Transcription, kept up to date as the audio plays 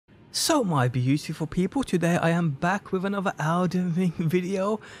So my beautiful people, today I am back with another Elden Ring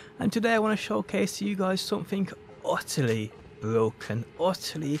video, and today I want to showcase to you guys something utterly broken,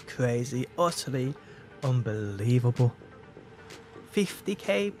 utterly crazy, utterly unbelievable.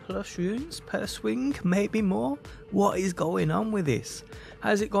 50k plus runes per swing, maybe more? What is going on with this?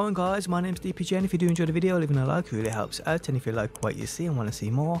 How's it going, guys? My name's DPJ, and if you do enjoy the video, leaving a like really helps out, and if you like what you see and want to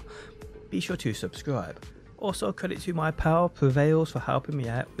see more, be sure to subscribe. Also, credit to my pal Prevails for helping me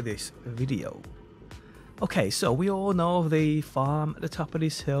out with this video. Okay, so we all know of the farm at the top of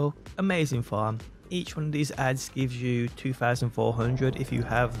this hill. Amazing farm. Each one of these ads gives you 2,400 if you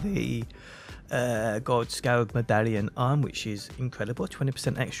have the gold scarab medallion on, which is incredible.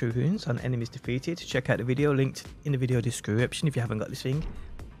 20% extra runes on enemies defeated. Check out the video linked in the video description if you haven't got this thing.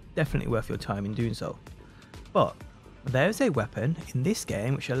 Definitely worth your time in doing so. But there's a weapon in this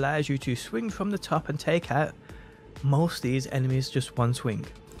game which allows you to swing from the top and take out most of these enemies just one swing,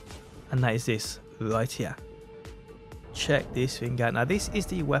 and that is this right here. Check this thing out. Now this is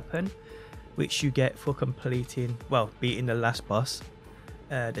the weapon which you get for completing, well, beating the last boss,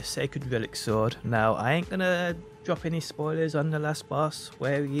 the sacred relic sword. Now I ain't gonna drop any spoilers on the last boss,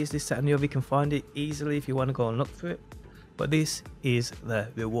 where he is, this, that and the other. You can find it easily if you want to go and look for it, but this is the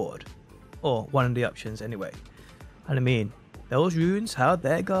reward, or one of the options anyway. And I mean, those runes out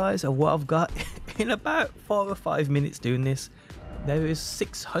there, guys, are what I've got in about 4 or 5 minutes doing this. There is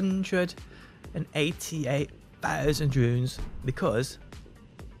 688,000 runes, because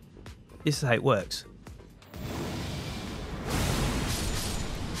this is how it works.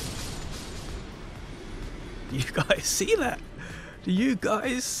 Do you guys see that? Do you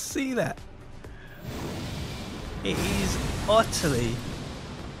guys see that? It is utterly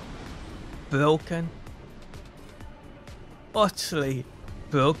broken. Utterly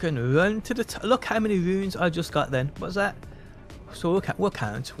broken. Run to the top. Look how many runes I just got then. What's that? So we'll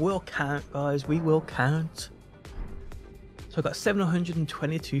count, guys. We will count. So I got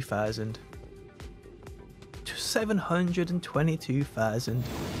 722,000 to 722,000.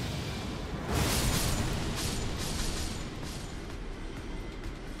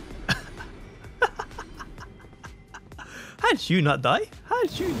 How did you not die? How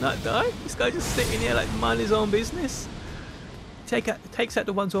did you not die? This guy just sitting here like mind his own business. Takes out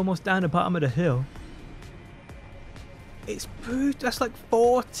the ones almost down the bottom of the hill. It's brutal. That's like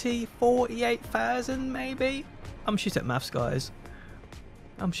 48,000 maybe. I'm shit at maths, guys.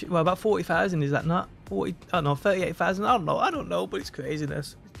 Well, about 40,000, is that not? 40, I don't know, 38,000, I don't know, but it's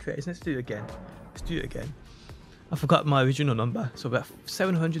craziness. It's crazy. Let's do it again. I forgot my original number, so about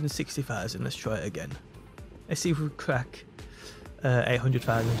 760,000. Let's try it again. Let's see if we crack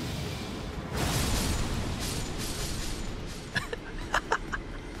 800,000.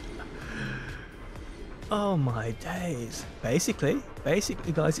 Oh my days. Basically guys,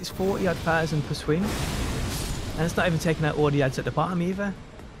 it's 40,000 per swing, and it's not even taking out all the ads at the bottom either.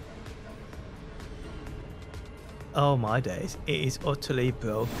 Oh my days, it is utterly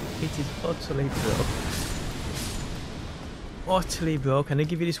broke. It is utterly broke. Utterly broke. And they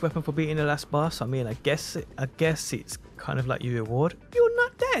give you this weapon for beating the last boss. I mean, I guess it's kind of like your reward. You're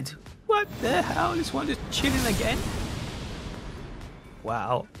not dead. What the hell? This one just chilling again.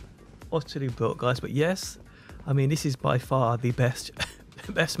 Wow. Utterly broke, guys. But yes, I mean, this is by far the best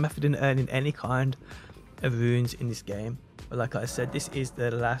best method in earning any kind of runes in this game. But like I said, this is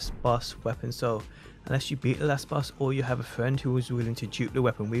the last boss weapon, so unless you beat the last boss or you have a friend who is willing to dupe the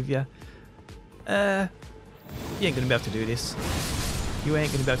weapon with you, you ain't gonna be able to do this. You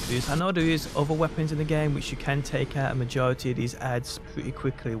ain't gonna be able to do this. I know there is other weapons in the game which you can take out a majority of these ads pretty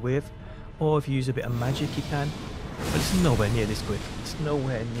quickly with, or if you use a bit of magic you can. But it's nowhere near this quick. It's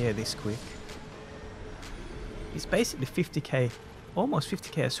nowhere near this quick. It's basically 50k, almost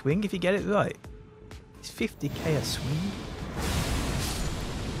 50k a swing if you get it right. It's 50k a swing.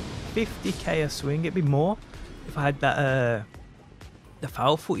 50k a swing. It'd be more if I had that the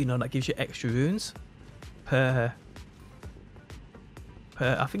foul foot, you know, that gives you extra runes per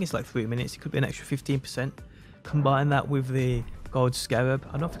I think it's like 3 minutes. It could be an extra 15%. Combine that with the gold scarab.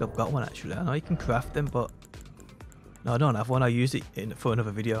 I don't think I've got one actually. I know you can craft them, but no, I don't have one. I used it for another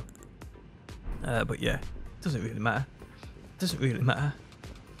video. But yeah, it doesn't really matter. It doesn't really matter.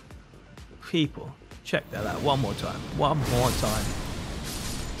 People, check that out one more time. One more time.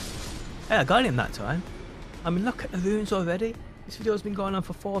 Hey, I got him that time. I mean, look at the runes already. This video's been going on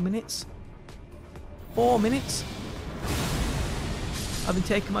for 4 minutes. 4 minutes. I've been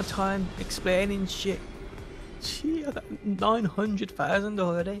taking my time explaining shit. Gee, I got 900,000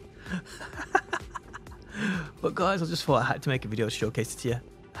 already. But guys, I just thought I had to make a video to showcase it to you.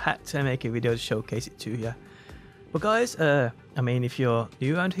 Had to make a video to showcase it to you. But guys, I mean, if you're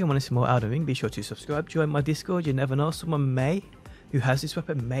new around here and want to see more Elden Ring, be sure to subscribe, join my Discord. You never know, someone who has this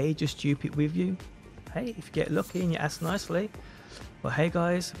weapon may just dupe it with you. Hey, if you get lucky and you ask nicely. But hey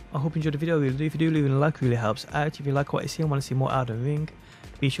guys, I hope you enjoyed the video. Really do. If you do, leaving a like really helps out. If you like what you see and want to see more Elden Ring,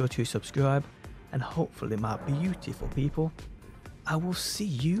 be sure to subscribe. And hopefully, my beautiful people, I will see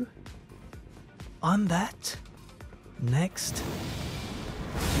you on that next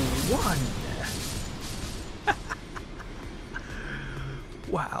one.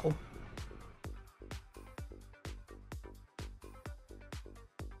 Wow.